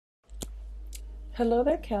Hello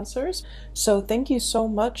there, Cancers. So thank you so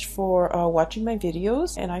much for watching my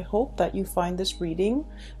videos, and I hope that you find this reading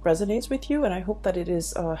resonates with you, and I hope that it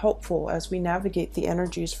is helpful as we navigate the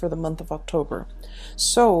energies for the month of October.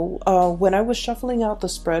 So when I was shuffling out the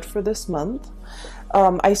spread for this month,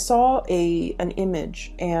 I saw an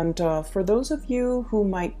image, and for those of you who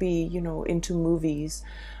might be, into movies,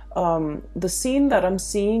 the scene that I'm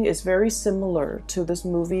seeing is very similar to this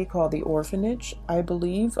movie called The Orphanage, I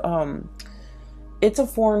believe. It's a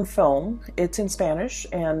foreign film. It's in Spanish,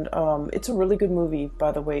 and it's a really good movie,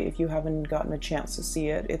 by the way, if you haven't gotten a chance to see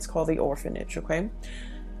it. It's called The Orphanage, okay?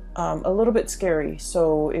 A little bit scary,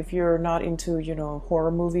 so if you're not into,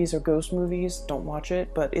 horror movies or ghost movies, don't watch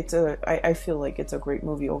it, but I feel like it's a great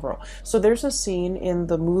movie overall. So there's a scene in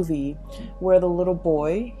the movie where the little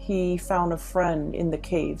boy, he found a friend in the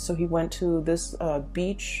cave. So he went to this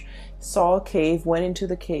beach, saw a cave, went into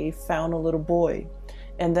the cave, found a little boy.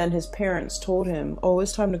 And then his parents told him, oh,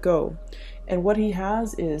 it's time to go. And what he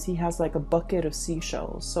has like a bucket of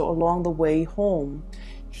seashells. So along the way home,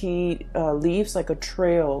 he leaves like a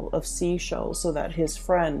trail of seashells so that his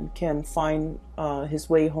friend can find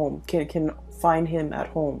his way home, can find him at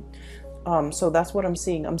home. So that's what I'm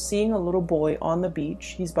seeing. I'm seeing a little boy on the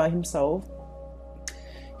beach. He's by himself.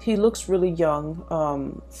 He looks really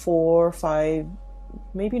young, 4, 5,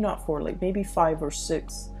 maybe not 4, like maybe 5 or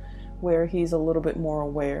 6. Where he's a little bit more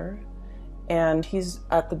aware, and he's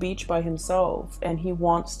at the beach by himself, and he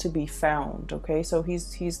wants to be found. Okay, so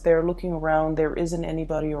he's there looking around. There isn't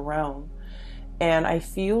anybody around, and I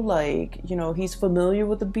feel like he's familiar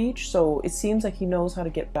with the beach, so it seems like he knows how to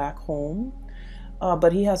get back home.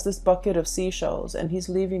 But he has this bucket of seashells, and he's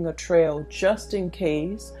leaving a trail just in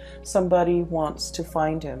case somebody wants to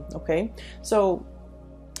find him. Okay, so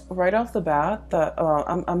right off the bat, that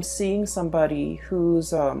I'm seeing somebody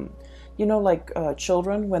who's like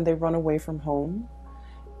children when they run away from home,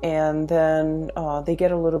 and then they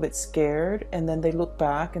get a little bit scared, and then they look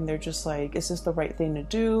back and they're just like, is this the right thing to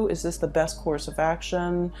do? Is this the best course of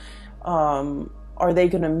action? Are they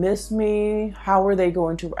going to miss me? How are they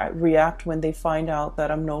going to react when they find out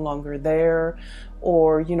that I'm no longer there?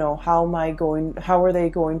 Or, how are they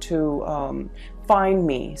going to find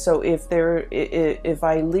me? So if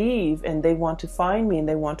I leave and they want to find me and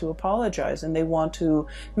they want to apologize and they want to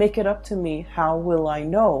make it up to me, how will I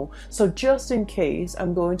know? So just in case,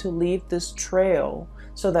 I'm going to leave this trail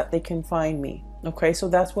so that they can find me. Okay, so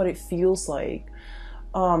that's what it feels like.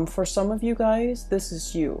 For some of you guys, this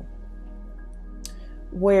is you,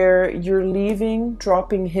 where you're leaving,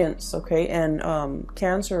 dropping hints, okay? And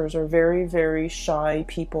Cancers are very, very shy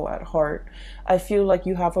people at heart. I feel like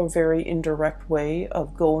you have a very indirect way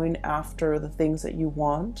of going after the things that you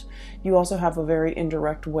want. You also have a very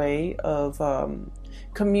indirect way of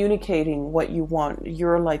communicating what you want.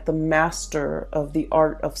 You're like the master of the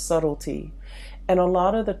art of subtlety. And a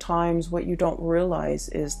lot of the times what you don't realize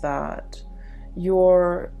is that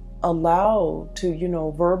you're allowed to,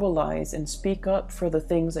 verbalize and speak up for the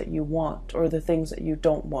things that you want or the things that you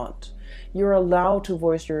don't want. You're allowed to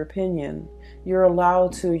voice your opinion. You're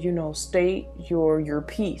allowed to, state your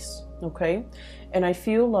piece, okay? And I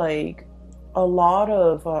feel like a lot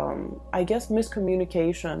of,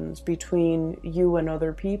 miscommunications between you and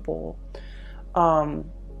other people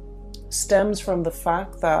stems from the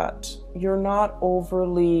fact that you're not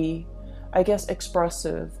overly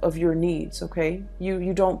expressive of your needs, okay?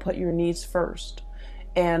 You don't put your needs first.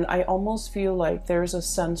 And I almost feel like there's a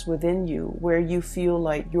sense within you where you feel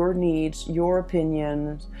like your needs, your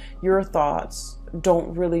opinions, your thoughts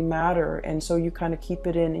don't really matter. And so you kind of keep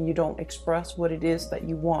it in and you don't express what it is that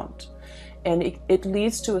you want. And it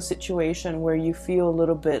leads to a situation where you feel a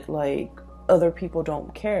little bit like other people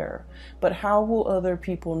don't care. But how will other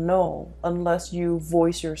people know unless you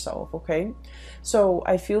voice yourself, okay? So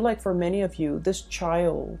I feel like for many of you, this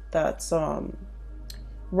child that's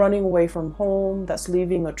running away from home, that's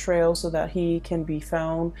leaving a trail so that he can be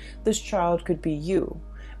found, this child could be you,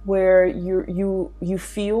 where you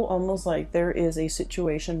feel almost like there is a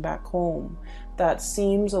situation back home that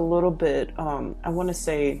seems a little bit, I want to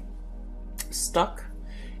say, stuck.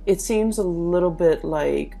 It seems a little bit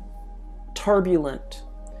like turbulent,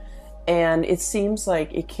 and it seems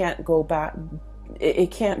like it can't go back, it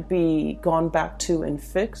can't be gone back to and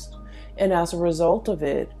fixed, and as a result of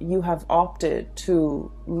it you have opted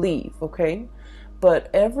to leave, okay? But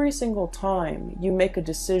every single time you make a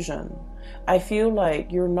decision, I feel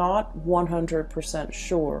like you're not 100%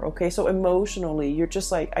 sure, okay? So emotionally you're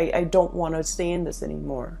just like, I don't want to stay in this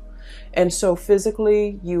anymore, and so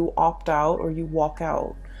physically you opt out or you walk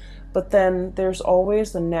out. But then there's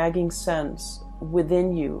always the nagging sense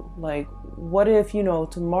within you. Like, what if,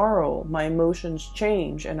 tomorrow my emotions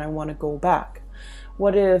change and I want to go back?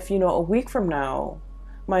 What if, a week from now,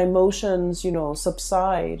 my emotions,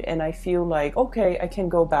 subside and I feel like, okay, I can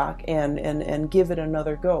go back and give it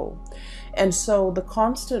another go. And so the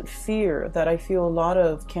constant fear that I feel a lot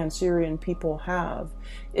of Cancerian people have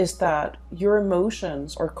is that your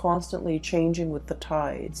emotions are constantly changing with the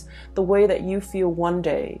tides. The way that you feel one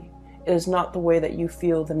day is not the way that you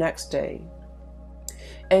feel the next day.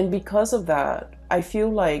 And because of that, I feel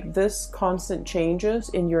like this constant changes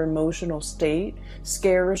in your emotional state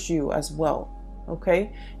scares you as well.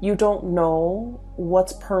 Okay? You don't know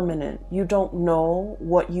what's permanent. You don't know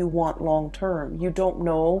what you want long term. You don't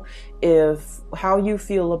know if how you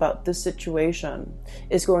feel about this situation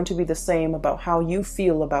is going to be the same about how you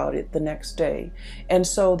feel about it the next day. And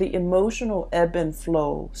so the emotional ebb and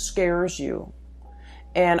flow scares you.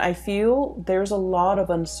 And I feel there's a lot of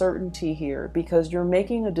uncertainty here because you're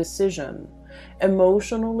making a decision.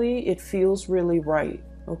 Emotionally, it feels really right,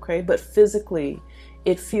 okay? But physically,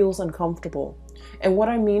 it feels uncomfortable. And what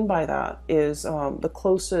I mean by that is the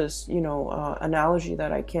closest, analogy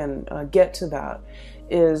that I can get to that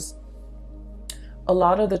is a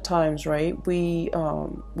lot of the times, right? We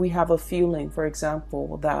have a feeling, for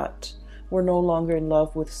example, that we're no longer in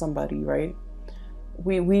love with somebody, right?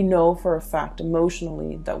 We know for a fact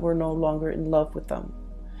emotionally that we're no longer in love with them.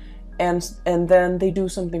 And then they do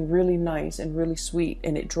something really nice and really sweet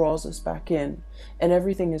and it draws us back in and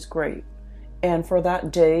everything is great. And for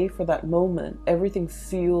that day, for that moment, everything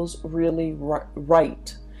feels really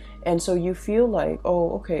right. And so you feel like,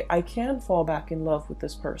 oh, okay, I can fall back in love with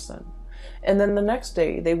this person. And then the next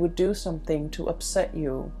day they would do something to upset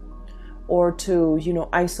you or to,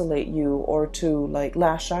 isolate you or to like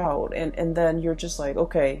lash out. And then you're just like,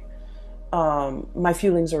 okay, my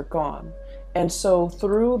feelings are gone. And so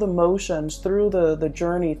through the motions, through the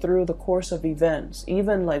journey, through the course of events,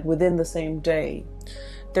 even like within the same day,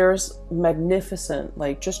 there's magnificent,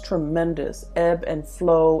 like just tremendous ebb and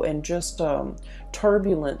flow and just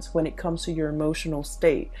turbulence when it comes to your emotional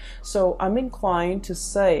state. So I'm inclined to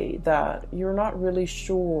say that you're not really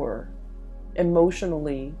sure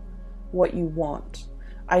emotionally what you want.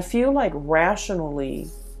 I feel like rationally,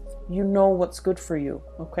 you know what's good for you,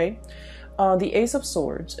 okay? The Ace of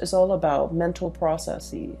Swords is all about mental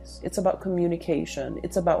processes. It's about communication.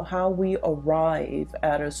 It's about how we arrive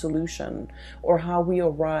at a solution or how we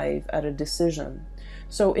arrive at a decision.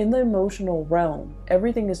 So in the emotional realm,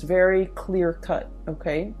 everything is very clear cut,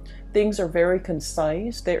 okay? Things are very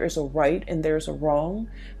concise. There is a right and there's a wrong.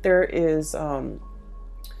 There is,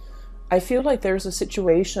 I feel like there's a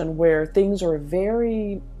situation where things are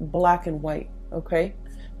very black and white, okay?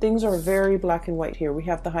 Things are very black and white here. We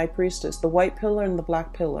have the High Priestess, the white pillar and the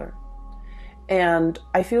black pillar. And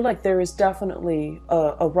I feel like there is definitely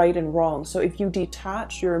a right and wrong. So if you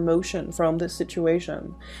detach your emotion from this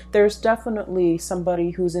situation, there's definitely somebody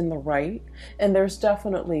who's in the right and there's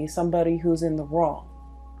definitely somebody who's in the wrong.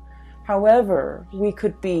 However, we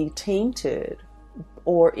could be tainted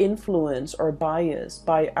or influenced or biased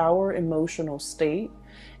by our emotional state.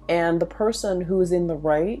 And the person who is in the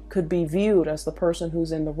right could be viewed as the person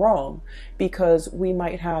who's in the wrong because we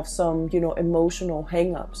might have some, emotional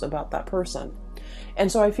hang-ups about that person.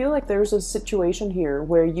 And so I feel like there's a situation here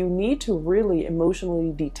where you need to really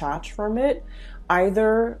emotionally detach from it,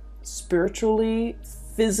 either spiritually,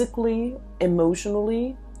 physically,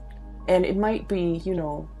 emotionally, and it might be,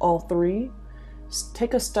 all three.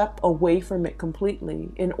 Take a step away from it completely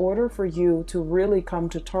in order for you to really come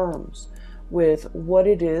to terms with what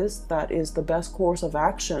it is that is the best course of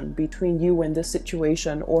action between you and this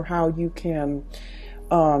situation, or how you can,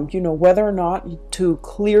 whether or not to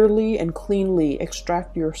clearly and cleanly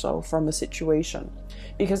extract yourself from a situation.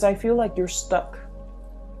 Because I feel like you're stuck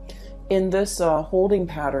in this holding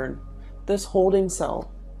pattern, this holding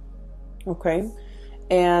cell, okay?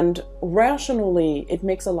 And rationally, it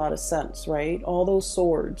makes a lot of sense, right? All those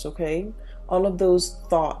swords, okay? All of those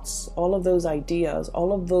thoughts, all of those ideas,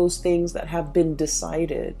 all of those things that have been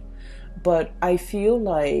decided. But I feel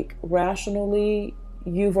like rationally,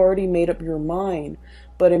 you've already made up your mind,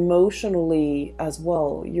 but emotionally as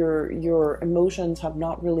well, your emotions have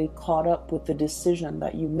not caught caught up with the decision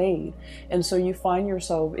that you made. And so you find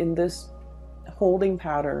yourself in this holding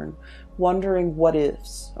pattern, wondering what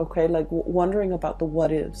ifs, okay? Like wondering about the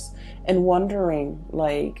what ifs and wondering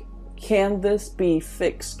like, can this be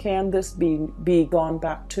fixed? Can this be gone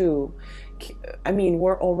back to? I mean,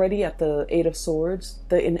 we're already at the Eight of Swords.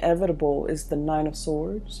 The inevitable is the Nine of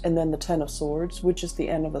Swords and then the Ten of Swords, which is the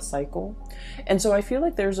end of a cycle. And so I feel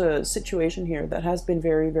like there's a situation here that has been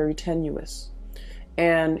very, very tenuous.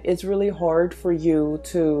 And it's really hard for you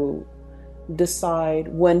to decide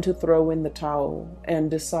when to throw in the towel and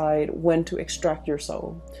decide when to extract your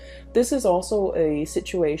soul. This is also a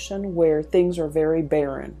situation where things are very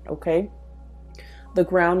barren, okay? The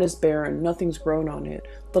ground is barren, nothing's grown on it.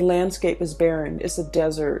 The landscape is barren, it's a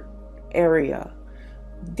desert area.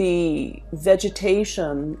 The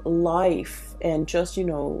vegetation, life, and just,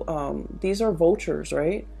 these are vultures,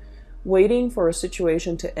 right? Waiting for a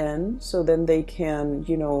situation to end so then they can,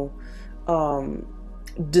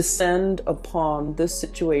 descend upon this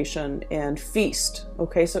situation and feast.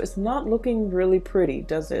 Okay, so it's not looking really pretty,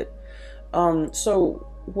 does it? So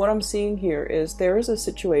what I'm seeing here is there is a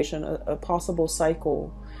situation, a possible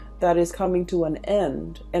cycle that is coming to an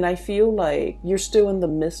end, and I feel like you're still in the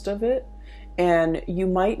midst of it, and you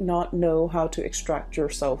might not know how to extract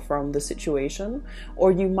yourself from the situation,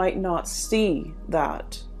 or you might not see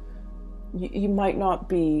that. You might not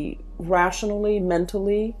be rationally,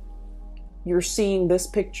 mentally, you're seeing this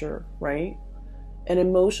picture, right? And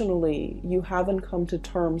emotionally, you haven't come to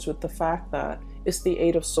terms with the fact that it's the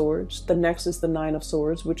Eight of Swords. The next is the Nine of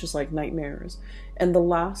Swords, which is like nightmares. And the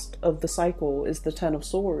last of the cycle is the Ten of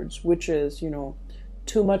Swords, which is,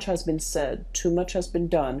 too much has been said, too much has been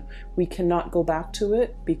done. We cannot go back to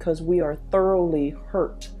it because we are thoroughly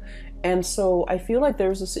hurt. And so I feel like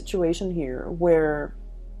there's a situation here where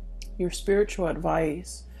your spiritual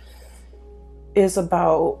advice is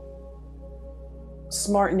about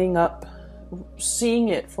smartening up, seeing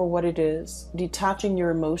it for what it is, detaching your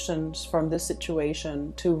emotions from this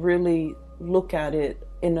situation to really look at it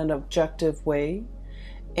in an objective way,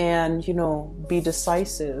 and be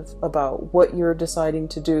decisive about what you're deciding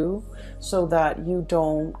to do, so that you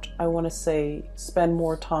don't, I want to say, spend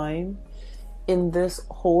more time in this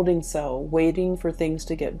holding cell waiting for things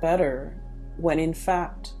to get better, when in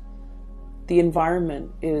fact the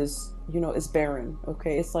environment is barren.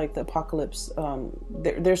 Okay, it's like the apocalypse.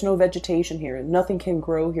 There's no vegetation here, nothing can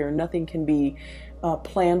grow here, nothing can be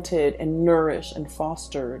planted and nourished and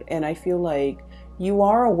fostered. And I feel like you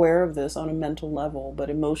are aware of this on a mental level, but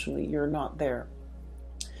emotionally you're not there.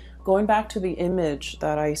 Going back to the image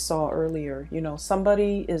that I saw earlier,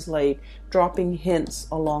 somebody is like dropping hints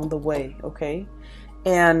along the way, okay?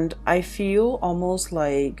 And I feel almost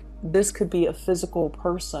like this could be a physical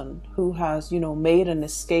person who has, made an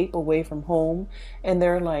escape away from home, and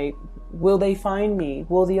they're like, will they find me?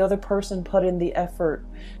 Will the other person put in the effort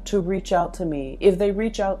to reach out to me? If they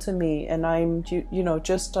reach out to me and I'm,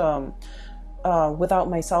 just without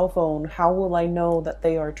my cell phone, how will I know that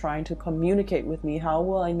they are trying to communicate with me? How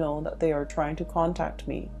will I know that they are trying to contact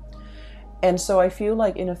me? And so I feel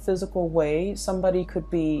like in a physical way, somebody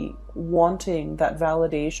could be wanting that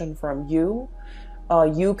validation from you.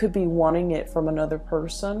 You could be wanting it from another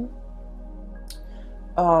person.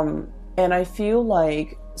 And I feel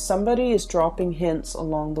like somebody is dropping hints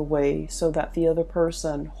along the way so that the other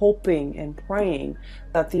person, hoping and praying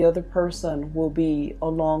that the other person will be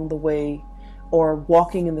along the way, or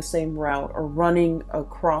walking in the same route, or running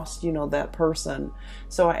across, that person.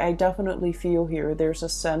 So I definitely feel here there's a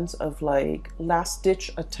sense of like last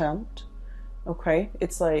ditch attempt. Okay,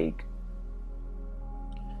 it's like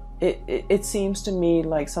it seems to me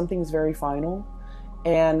like something's very final,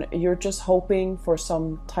 and you're just hoping for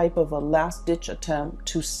some type of a last ditch attempt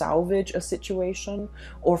to salvage a situation,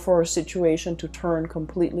 or for a situation to turn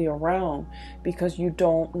completely around, because you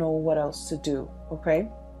don't know what else to do. Okay.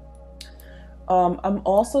 I'm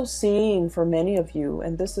also seeing for many of you,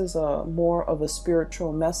 and this is a more of a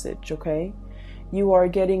spiritual message, okay? You are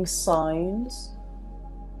getting signs,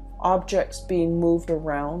 objects being moved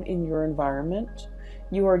around in your environment.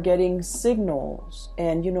 You are getting signals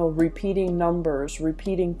and, repeating numbers,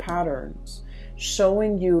 repeating patterns,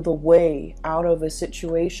 showing you the way out of a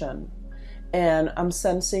situation. And I'm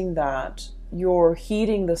sensing that you're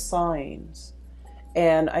heeding the signs.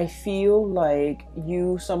 And I feel like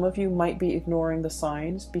some of you might be ignoring the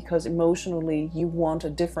signs because emotionally you want a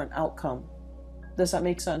different outcome. Does that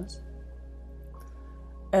make sense?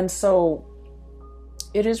 And so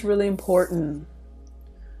it is really important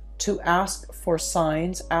to ask for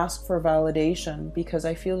signs, ask for validation, because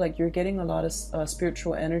I feel like you're getting a lot of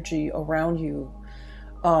spiritual energy around you,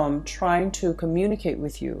 trying to communicate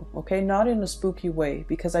with you, okay? Not in a spooky way,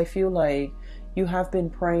 because I feel like you have been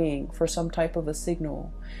praying for some type of a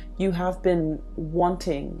signal. You have been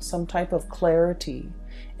wanting some type of clarity.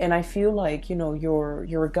 And I feel like,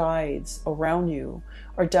 your guides around you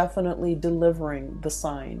are definitely delivering the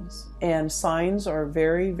signs. And signs are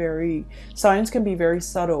signs can be very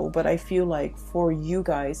subtle, but I feel like for you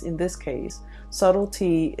guys in this case,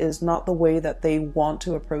 subtlety is not the way that they want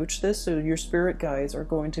to approach this. So your spirit guides are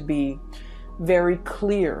going to be very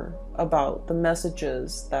clear about the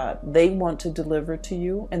messages that they want to deliver to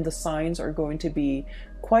you, and the signs are going to be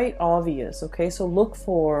quite obvious. Okay, so look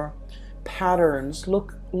for patterns,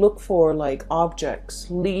 look for like objects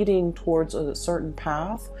leading towards a certain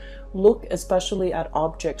path. Look especially at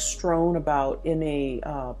objects strewn about in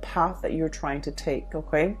a path that you're trying to take.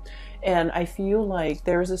 Okay, and I feel like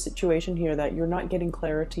there's a situation here that you're not getting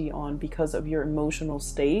clarity on because of your emotional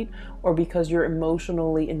state, or because you're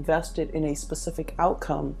emotionally invested in a specific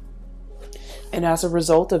outcome. And as a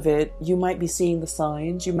result of it, you might be seeing the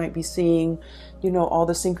signs, you might be seeing, all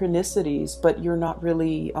the synchronicities, but you're not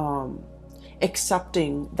really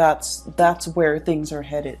accepting that's where things are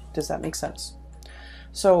headed. Does that make sense?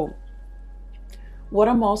 So what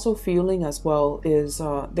I'm also feeling as well is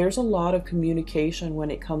there's a lot of communication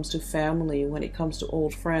when it comes to family, when it comes to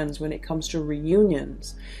old friends, when it comes to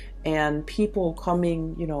reunions, and people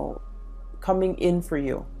coming in for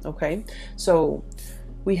you. Okay, so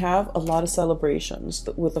we have a lot of celebrations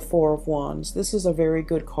with the Four of Wands. This is a very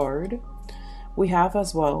good card. We have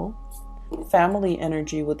as well family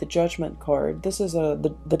energy with the Judgment card. This is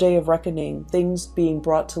the day of reckoning, things being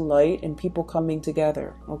brought to light and people coming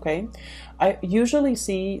together. Okay, I usually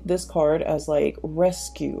see this card as like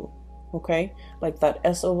rescue. Okay, like that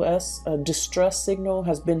SOS, distress signal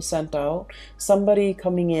has been sent out, somebody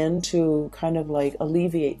coming in to kind of like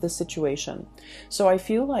alleviate the situation. So I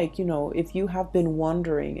feel like, if you have been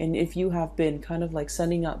wondering, and if you have been kind of like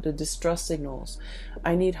sending out the distress signals,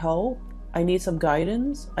 I need help, I need some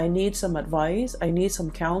guidance, I need some advice, I need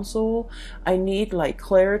some counsel, I need like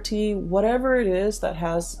clarity, whatever it is that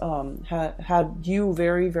has had you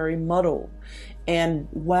very, very muddled and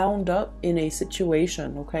wound up in a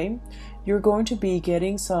situation. Okay, you're going to be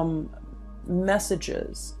getting some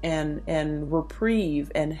messages and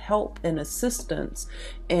reprieve and help and assistance,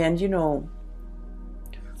 and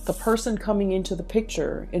the person coming into the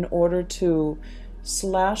picture in order to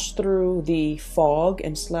slash through the fog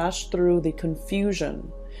and slash through the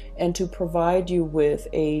confusion, and to provide you with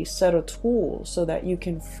a set of tools so that you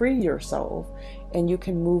can free yourself and you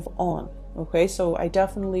can move on. Okay, so I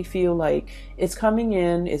definitely feel like it's coming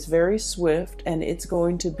in, it's very swift, and it's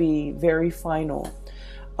going to be very final.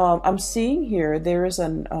 I'm seeing here there is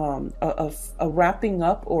a wrapping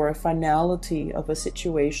up or a finality of a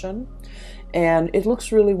situation, and it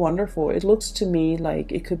looks really wonderful. It looks to me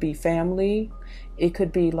like it could be family, it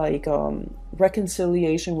could be like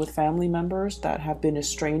reconciliation with family members that have been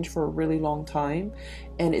estranged for a really long time,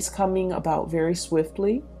 and it's coming about very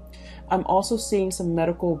swiftly. I'm also seeing some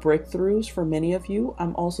medical breakthroughs for many of you.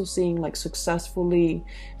 I'm also seeing like successfully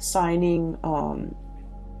signing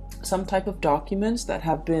some type of documents that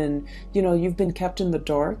have been, you've been kept in the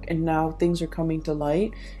dark, and now things are coming to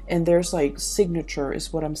light, and there's like signature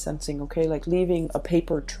is what I'm sensing. Okay, like leaving a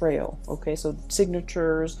paper trail. Okay, so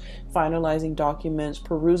signatures, finalizing documents,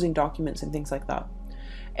 perusing documents, and things like that.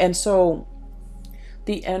 And so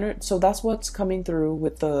so that's what's coming through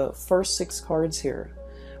with the first 6 cards here.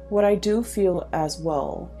 What I do feel as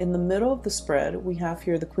well, in the middle of the spread, we have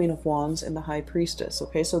here the Queen of Wands and the High Priestess.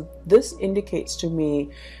 Okay, so this indicates to me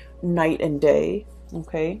night and day.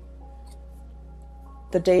 Okay,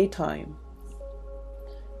 the daytime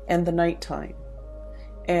and the nighttime.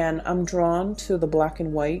 And I'm drawn to the black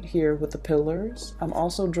and white here with the pillars. I'm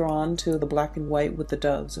also drawn to the black and white with the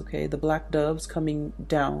doves. Okay, the black doves coming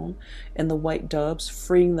down and the white doves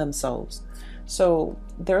freeing themselves. So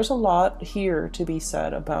there's a lot here to be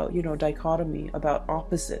said about, dichotomy, about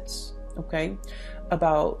opposites, okay?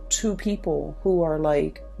 About two people who are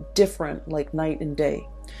like different, like night and day.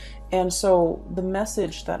 And so the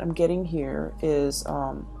message that I'm getting here is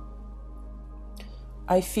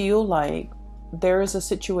I feel like there is a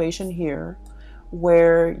situation here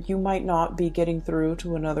where you might not be getting through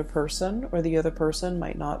to another person, or the other person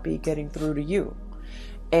might not be getting through to you.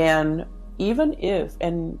 And even if,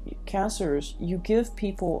 and Cancers, you give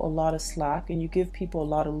people a lot of slack and you give people a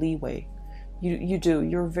lot of leeway. You do.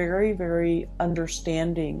 You're very, very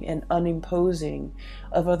understanding and unimposing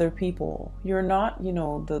of other people. You're not,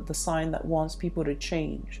 the sign that wants people to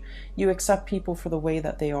change. You accept people for the way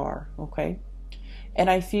that they are, okay? And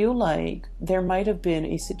I feel like there might have been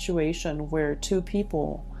a situation where two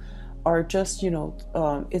people are just,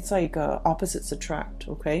 it's like opposites attract,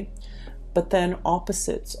 okay? But then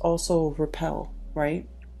opposites also repel, right?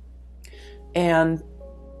 And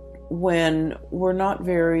when we're not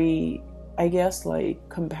very, I guess, like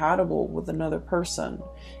compatible with another person,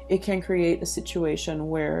 it can create a situation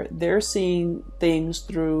where they're seeing things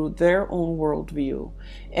through their own worldview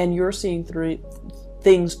and you're seeing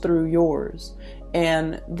things through yours.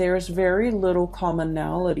 And there's very little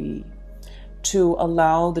commonality to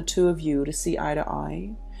allow the two of you to see eye to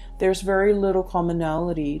eye. There's very little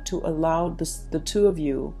commonality to allow the two of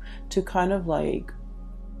you to kind of like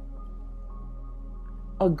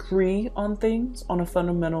agree on things on a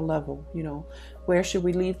fundamental level. You know, where should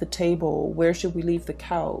we leave the table? Where should we leave the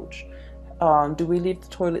couch? Do we leave the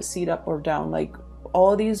toilet seat up or down? Like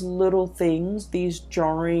all these little things, these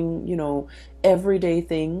jarring, you know, everyday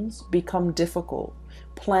things become difficult.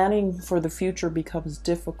 Planning for the future becomes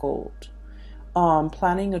difficult.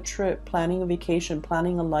 Planning a trip, planning a vacation,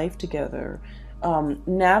 planning a life together,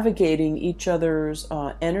 navigating each other's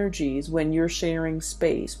energies when you're sharing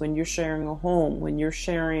space, when you're sharing a home, when you're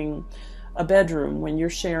sharing a bedroom, when you're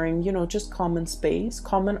sharing, you know, just common space,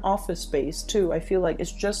 common office space too. I feel like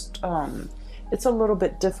it's just, it's a little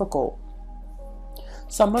bit difficult.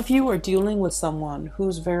 Some of you are dealing with someone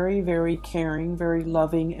who's very, very caring, very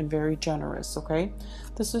loving, and very generous, okay?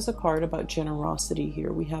 This is a card about generosity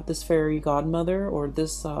here. We have this fairy godmother or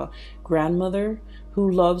this grandmother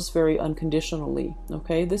who loves very unconditionally,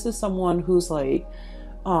 okay? This is someone who's like,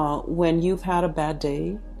 when you've had a bad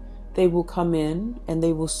day, they will come in and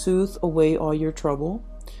they will soothe away all your trouble.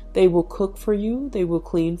 They will cook for you, they will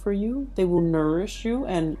clean for you, they will nourish you,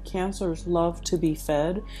 and Cancers love to be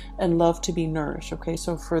fed and love to be nourished, okay?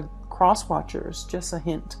 So for cross watchers, just a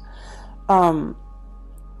hint. I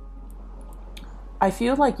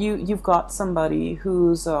feel like you've got somebody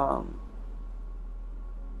who is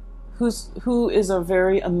a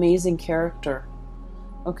very amazing character,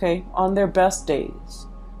 okay? On their best days,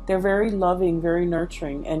 they're very loving, very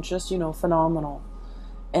nurturing, and just, you know, phenomenal.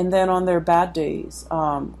 And then on their bad days,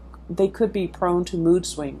 they could be prone to mood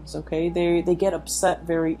swings, okay? They get upset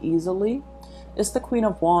very easily. It's the Queen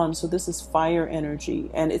of Wands, so this is fire energy.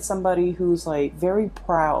 And it's somebody who's like very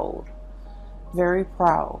proud, very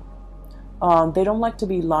proud. They don't like to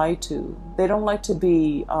be lied to. They don't like to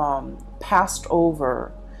be passed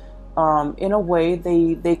over. In a way,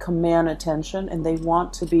 they command attention and they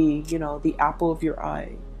want to be, you know, the apple of your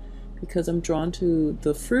eye. Because I'm drawn to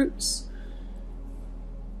the fruits.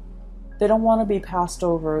 They don't want to be passed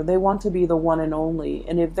over. They want to be the one and only.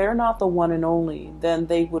 And if they're not the one and only, then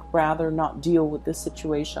they would rather not deal with this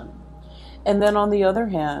situation. And then on the other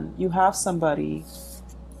hand, you have somebody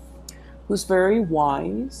who's very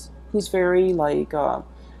wise, who's very like,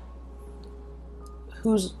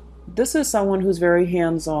 this is someone who's very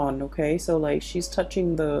hands-on, okay? So like she's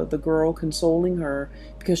touching the girl, consoling her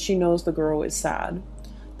because she knows the girl is sad.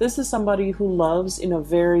 This is somebody who loves in a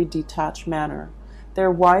very detached manner. They're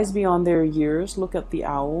wise beyond their years. Look at the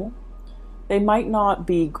owl. They might not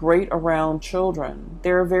be great around children.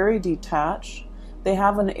 They're very detached. They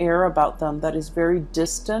have an air about them that is very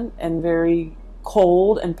distant and very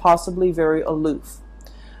cold and possibly very aloof.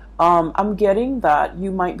 I'm getting that you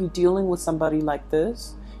might be dealing with somebody like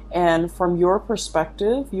this. And from your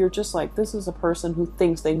perspective, you're just like, this is a person who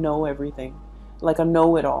thinks they know everything. Like a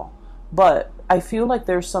know-it-all. But I feel like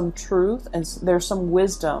there's some truth and there's some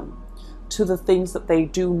wisdom to the things that they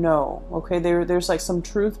do know. Okay, there's like some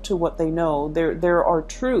truth to what they know. There are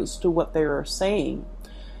truths to what they are saying.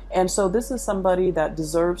 And so this is somebody that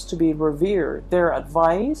deserves to be revered. Their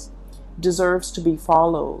advice deserves to be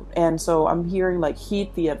followed. And so I'm hearing like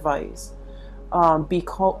heed the advice. Be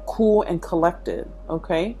cool and collected,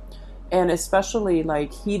 okay? And especially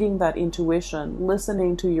like heeding that intuition,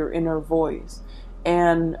 listening to your inner voice,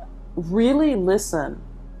 and really listen.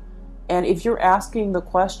 And if you're asking the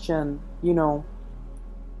question, you know,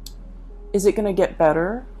 is it going to get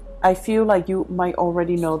better? I feel like you might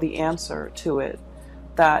already know the answer to it.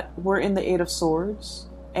 That we're in the Eight of Swords,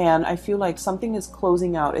 and I feel like something is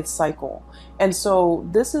closing out its cycle. And so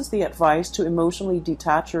this is the advice to emotionally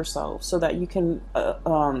detach yourself so that you can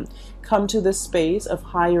come to this space of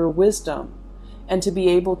higher wisdom and to be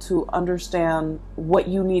able to understand what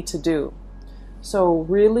you need to do. So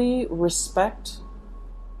really respect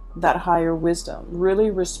that higher wisdom.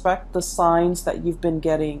 Really respect the signs that you've been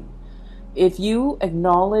getting. If you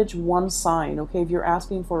acknowledge one sign, okay, if you're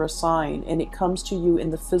asking for a sign and it comes to you in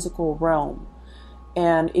the physical realm,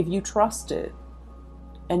 and if you trust it,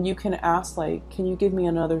 and you can ask like, can you give me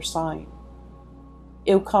another sign?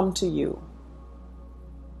 It'll come to you.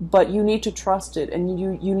 But you need to trust it, and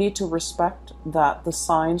you need to respect that the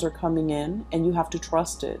signs are coming in, and you have to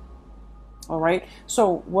trust it. All right.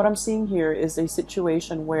 So what I'm seeing here is a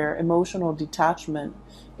situation where emotional detachment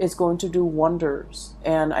is going to do wonders.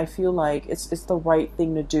 And I feel like it's the right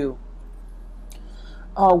thing to do.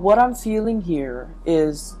 What I'm feeling here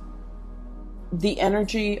is the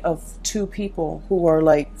energy of two people who are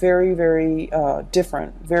like very, very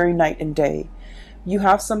different, very night and day. You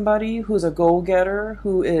have somebody who's a go-getter,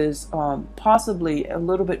 who is possibly a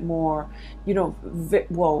little bit more,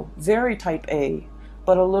 well, very type A,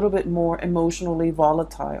 but a little bit more emotionally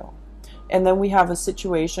volatile. And then we have a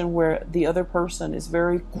situation where the other person is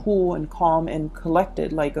very cool and calm and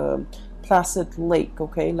collected, like a placid lake,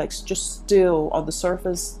 okay? Like just still on the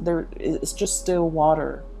surface, there is just still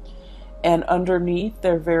water. And underneath,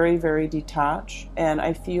 they're very, very detached. And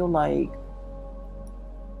I feel like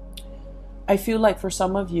for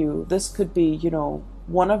some of you, this could be,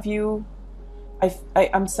 one of you,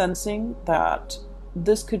 I'm sensing that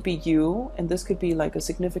this could be you, and this could be like a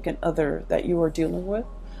significant other that you are dealing with,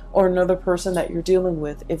 or another person that you're dealing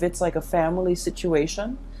with. If it's like a family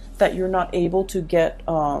situation that you're not able to get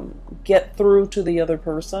through to the other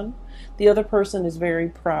person is very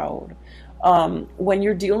proud. When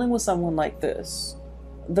you're dealing with someone like this,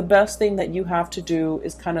 the best thing that you have to do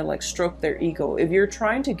is kind of like stroke their ego. If you're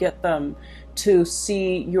trying to get them to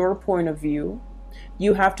see your point of view,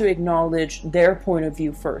 you have to acknowledge their point of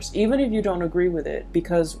view first, even if you don't agree with it,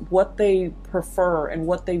 because what they prefer and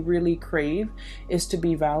what they really crave is to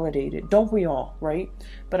be validated. Don't we all, right?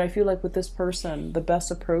 But I feel like with this person, the best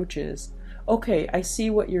approach is, okay, I see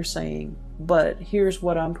what you're saying, but here's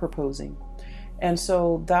what I'm proposing. And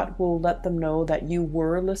so that will let them know that you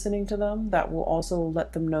were listening to them. That will also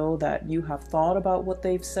let them know that you have thought about what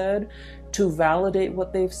they've said, to validate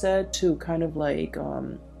what they've said, to kind of like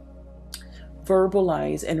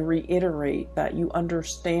verbalize and reiterate that you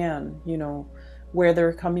understand, where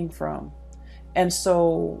they're coming from. And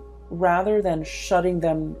so rather than shutting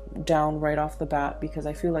them down right off the bat, because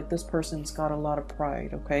I feel like this person's got a lot of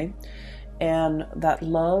pride, okay? And that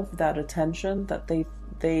love, that attention that they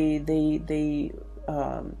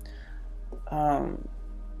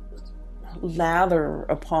lather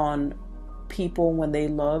upon people when they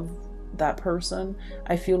love that person,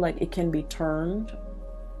 I feel like it can be turned,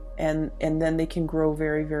 and then they can grow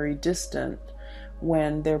very, very distant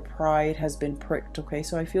when their pride has been pricked, okay?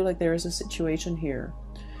 So I feel like there is a situation here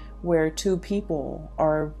where two people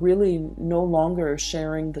are really no longer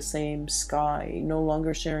sharing the same sky, no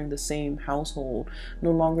longer sharing the same household,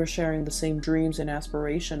 no longer sharing the same dreams and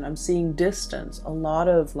aspiration. I'm seeing distance, a lot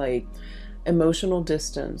of like emotional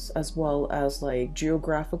distance, as well as like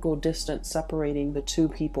geographical distance separating the two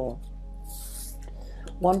people.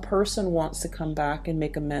 One person wants to come back and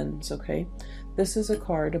make amends, okay? This is a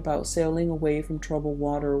card about sailing away from troubled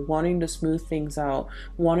water, wanting to smooth things out,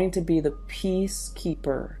 wanting to be the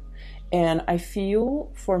peacekeeper. And I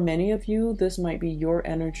feel for many of you, this might be your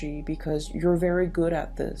energy, because you're very good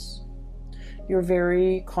at this. You're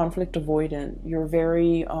very conflict avoidant. You're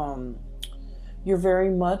very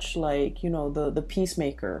much like, the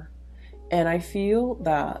peacemaker. And I feel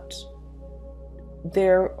that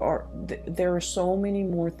there are so many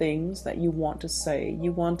more things that you want to say.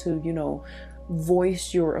 You want to,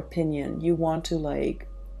 voice your opinion. You want to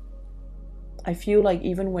I feel like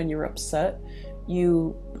even when you're upset,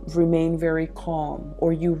 you remain very calm,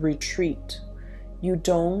 or you retreat. You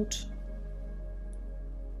don't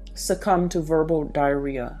succumb to verbal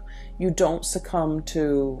diarrhea. You don't succumb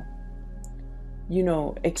to,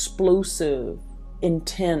 explosive,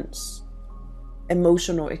 intense,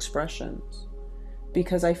 emotional expressions.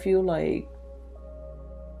 Because I feel like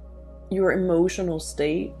your emotional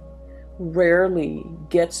state rarely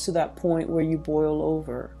gets to that point where you boil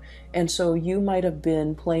over. And so you might have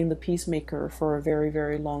been playing the peacemaker for a very,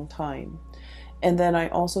 very long time. And then I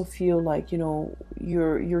also feel like,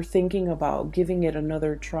 you're thinking about giving it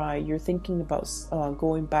another try. You're thinking about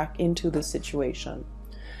going back into the situation.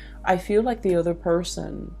 I feel like the other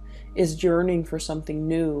person is yearning for something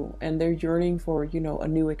new, and they're yearning for, a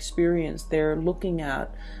new experience. They're looking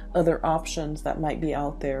at other options that might be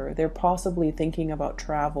out there. They're possibly thinking about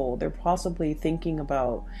travel. They're possibly thinking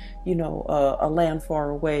about, a land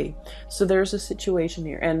far away. So there's a situation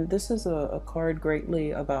here. And this is a card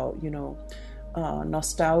greatly about,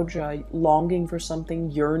 nostalgia, longing for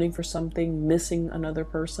something, yearning for something, missing another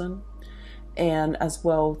person. And as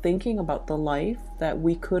well, thinking about the life that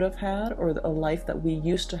we could have had, or a life that we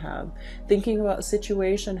used to have. Thinking about a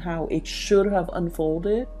situation, how it should have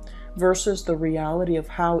unfolded versus the reality of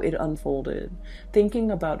how it unfolded.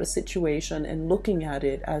 Thinking about a situation and looking at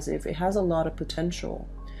it as if it has a lot of potential,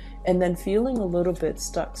 and then feeling a little bit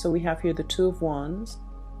stuck. So we have here the Two of Wands,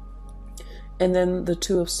 and then the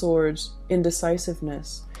Two of Swords,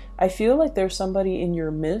 indecisiveness. I feel like there's somebody in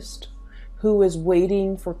your midst who is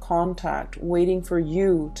waiting for contact, waiting for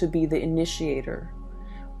you to be the initiator,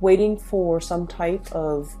 waiting for some type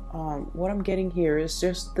of, what I'm getting here is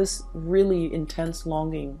just this really intense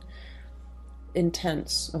longing.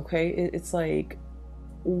 Intense, okay? It's like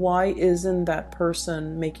why isn't that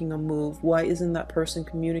person making a move? Why isn't that person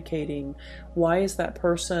communicating? Why is that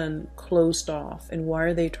person closed off? And why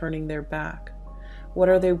are they turning their back? What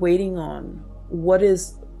are they waiting on? What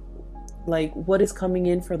is coming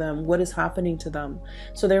in for them? What is happening to them?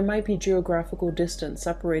 So there might be geographical distance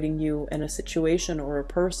separating you and a situation or a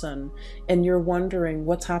person, and you're wondering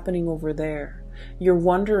what's happening over there. You're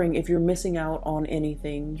wondering if you're missing out on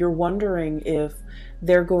anything. You're wondering if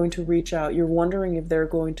they're going to reach out. You're wondering if they're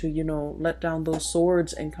going to, let down those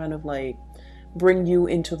swords and kind of like bring you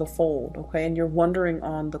into the fold, okay? And you're wondering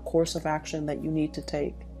on the course of action that you need to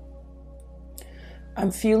take. I'm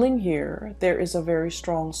feeling here there is a very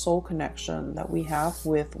strong soul connection that we have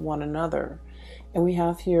with one another. And we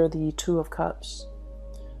have here the Two of Cups.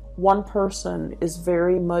 One person is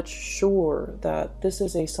very much sure that this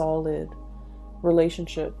is a solid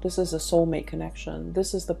relationship. This is a soulmate connection.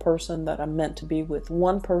 This is the person that I'm meant to be with.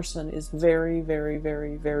 One person is very, very,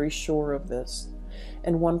 very, very sure of this.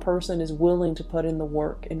 And one person is willing to put in the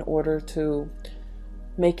work in order to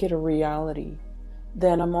make it a reality.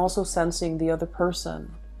 Then I'm also sensing the other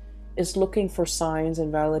person is looking for signs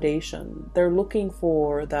and validation. They're looking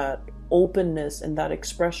for that openness and that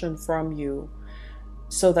expression from you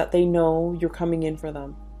so that they know you're coming in for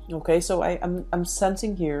them. Okay, so I'm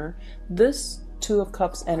sensing here this Two of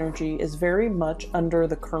Cups energy is very much under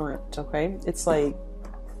the current, okay? It's like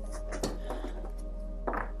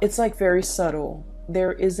very subtle.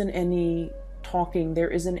 There isn't any talking, there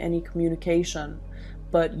isn't any communication,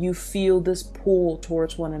 but you feel this pull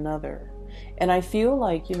towards one another. And I feel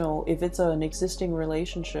like, if it's an existing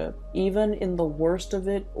relationship, even in the worst of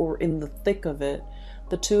it or in the thick of it,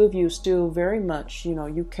 the two of you still very much,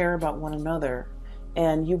 you care about one another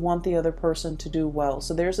and you want the other person to do well.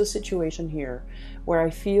 So there's a situation here where I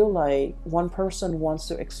feel like one person wants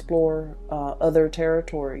to explore other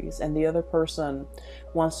territories and the other person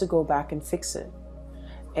wants to go back and fix it.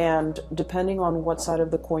 And depending on what side of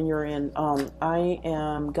the coin you're in, I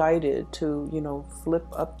am guided to, flip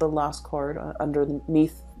up the last card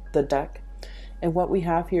underneath the deck. And what we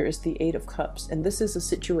have here is the Eight of Cups. And this is a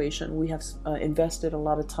situation we have invested a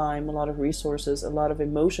lot of time, a lot of resources, a lot of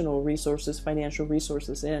emotional resources, financial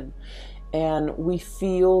resources in. And we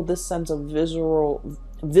feel this sense of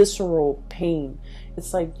visceral pain.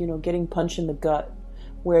 It's like, getting punched in the gut,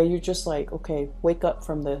 where you're just like, okay, wake up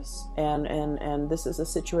from this. And this is a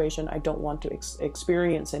situation I don't want to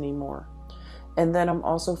experience anymore. And then I'm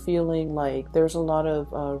also feeling like there's a lot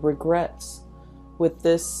of regrets with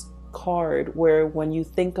this card, where when you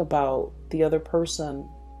think about the other person,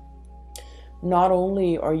 not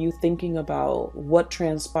only are you thinking about what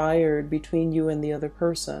transpired between you and the other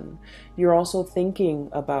person, you're also thinking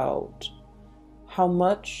about how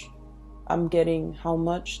much I'm getting, how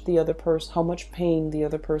much pain the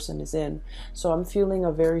other person is in. So I'm feeling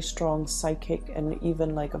a very strong psychic and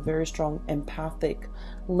even like a very strong empathic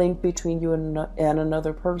link between you and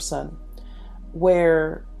another person,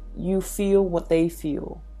 where you feel what they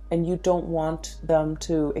feel and you don't want them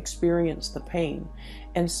to experience the pain.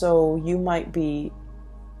 And so you might be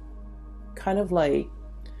kind of like,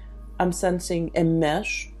 I'm sensing a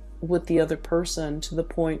mesh with the other person to the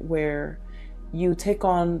point where you take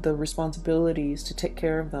on the responsibilities to take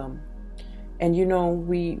care of them. And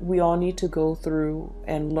we all need to go through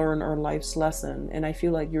and learn our life's lesson. And I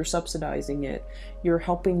feel like you're subsidizing it. You're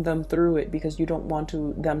helping them through it because you don't want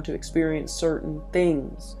them to experience certain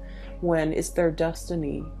things when it's their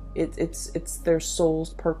destiny. It's their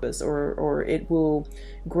soul's purpose, or it will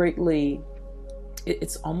greatly,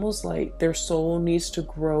 it's almost like their soul needs to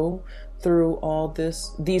grow through all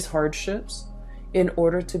these hardships in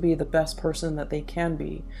order to be the best person that they can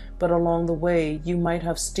be. But along the way, you might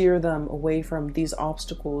have steered them away from these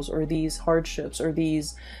obstacles or these hardships or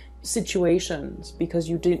these situations because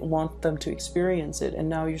you didn't want them to experience it. And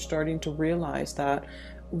now you're starting to realize that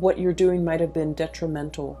what you're doing might have been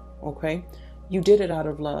detrimental, okay? You did it out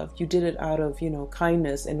of love. You did it out of,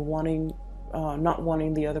 kindness and not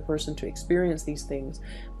wanting the other person to experience these things.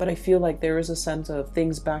 But I feel like there is a sense of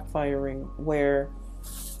things backfiring where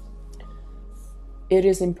it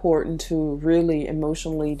is important to really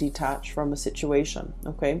emotionally detach from a situation,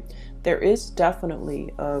 okay? There is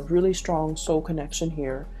definitely a really strong soul connection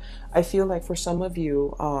here. I feel like for some of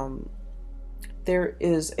you, there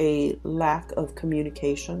is a lack of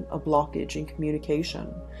communication, a blockage in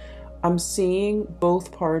communication. I'm seeing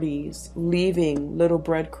both parties leaving little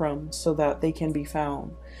breadcrumbs so that they can be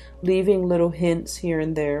found, leaving little hints here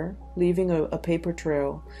and there, leaving a paper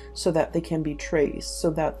trail so that they can be traced, so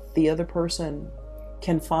that the other person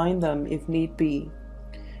can find them if need be.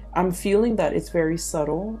 I'm feeling that it's very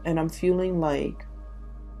subtle, and I'm feeling like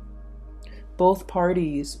both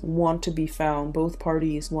parties want to be found. Both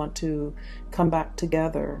parties want to come back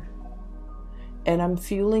together. And I'm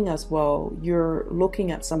feeling as well, you're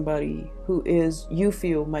looking at somebody who is, you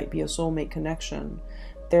feel might be a soulmate connection.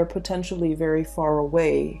 They're potentially very far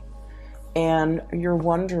away, and you're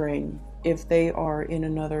wondering if they are in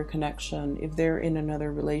another connection, if they're in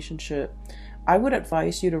another relationship. I would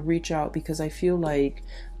advise you to reach out, because I feel like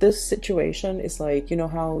this situation is like, you know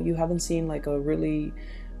how you haven't seen like a really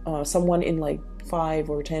someone in like 5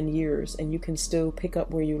 or 10 years, and you can still pick up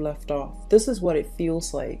where you left off. This is what it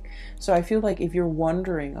feels like. So I feel like if you're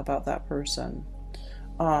wondering about that person,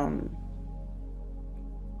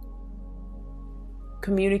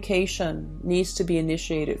 communication needs to be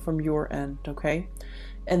initiated from your end, okay?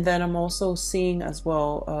 And then I'm also seeing as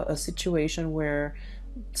well a situation where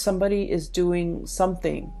somebody is doing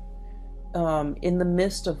something in the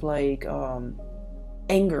midst of like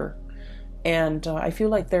anger. And I feel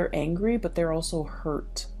like they're angry, but they're also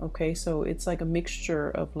hurt, okay? So it's like a mixture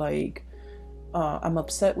of like, I'm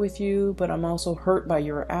upset with you, but I'm also hurt by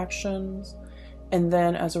your actions. And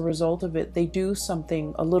then as a result of it, they do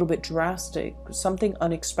something a little bit drastic, something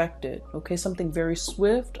unexpected, okay? Something very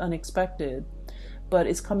swift, unexpected, but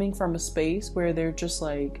it's coming from a space where they're just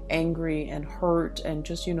like angry and hurt, and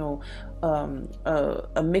just, you know,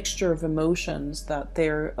 a mixture of emotions that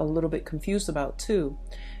they're a little bit confused about too.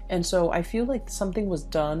 And so I feel like something was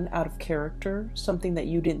done out of character, something that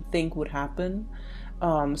you didn't think would happen,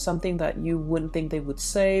 something that you wouldn't think they would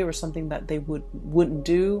say, or something that they wouldn't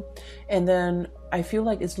do. And then I feel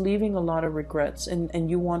like it's leaving a lot of regrets, and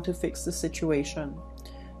you want to fix the situation.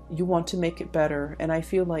 You want to make it better. And I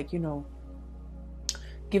feel like, you know,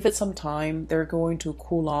 give it some time. They're going to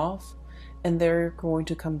cool off, and they're going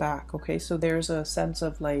to come back, okay? So there's a sense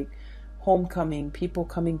of like homecoming, people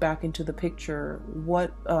coming back into the picture.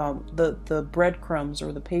 What the breadcrumbs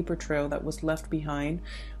or the paper trail that was left behind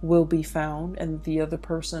will be found, and the other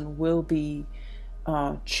person will be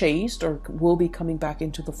chased, or will be coming back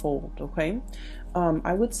into the fold, okay?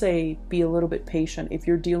 I would say be a little bit patient if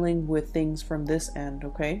you're dealing with things from this end,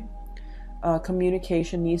 okay?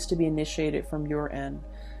 Communication needs to be initiated from your end.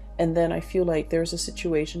 And then I feel like there's a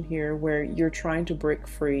situation here where you're trying to break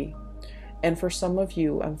free. And for some of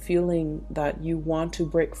you, I'm feeling that you want to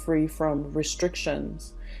break free from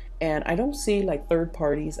restrictions. And I don't see like third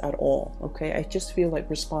parties at all, okay? I just feel like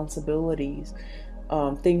responsibilities,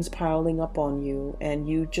 things piling up on you, and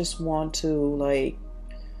you just want to like,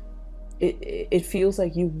 it feels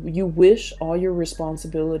like you wish all your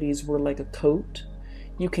responsibilities were like a coat.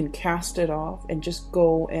 You can cast it off and just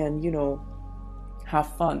go and, you know,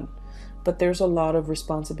 have fun. But there's a lot of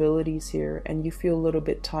responsibilities here, and you feel a little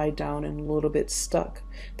bit tied down and a little bit stuck.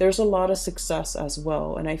 There's a lot of success as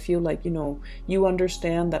well, and I feel like, you know, you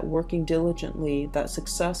understand that working diligently, that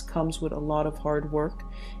success comes with a lot of hard work,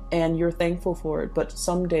 and you're thankful for it. But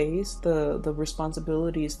some days the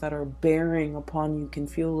responsibilities that are bearing upon you can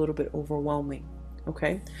feel a little bit overwhelming,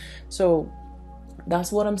 okay? So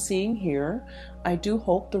that's what I'm seeing here. I do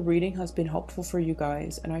hope the reading has been helpful for you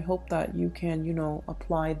guys, and I hope that you can, you know,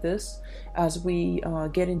 apply this as we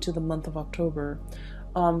get into the month of October.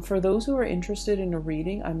 For those who are interested in a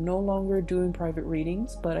reading, I'm no longer doing private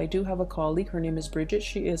readings, but I do have a colleague. Her name is Bridget.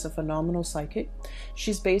 She is a phenomenal psychic.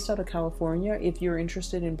 She's based out of California. If you're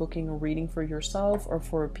interested in booking a reading for yourself or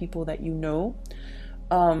for people that you know,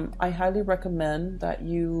 I highly recommend that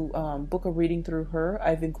you book a reading through her.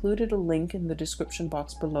 I've included a link in the description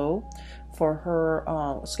box below for her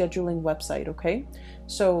scheduling website, okay?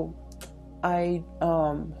 So I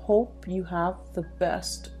hope you have the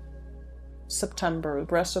best September,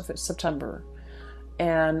 the rest of September.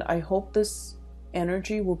 And I hope this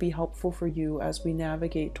energy will be helpful for you as we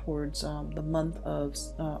navigate towards the month of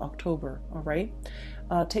October, all right?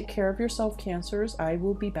 Take care of yourself, Cancers. I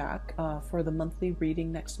will be back for the monthly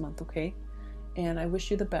reading next month, okay? And I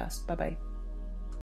wish you the best. Bye-bye.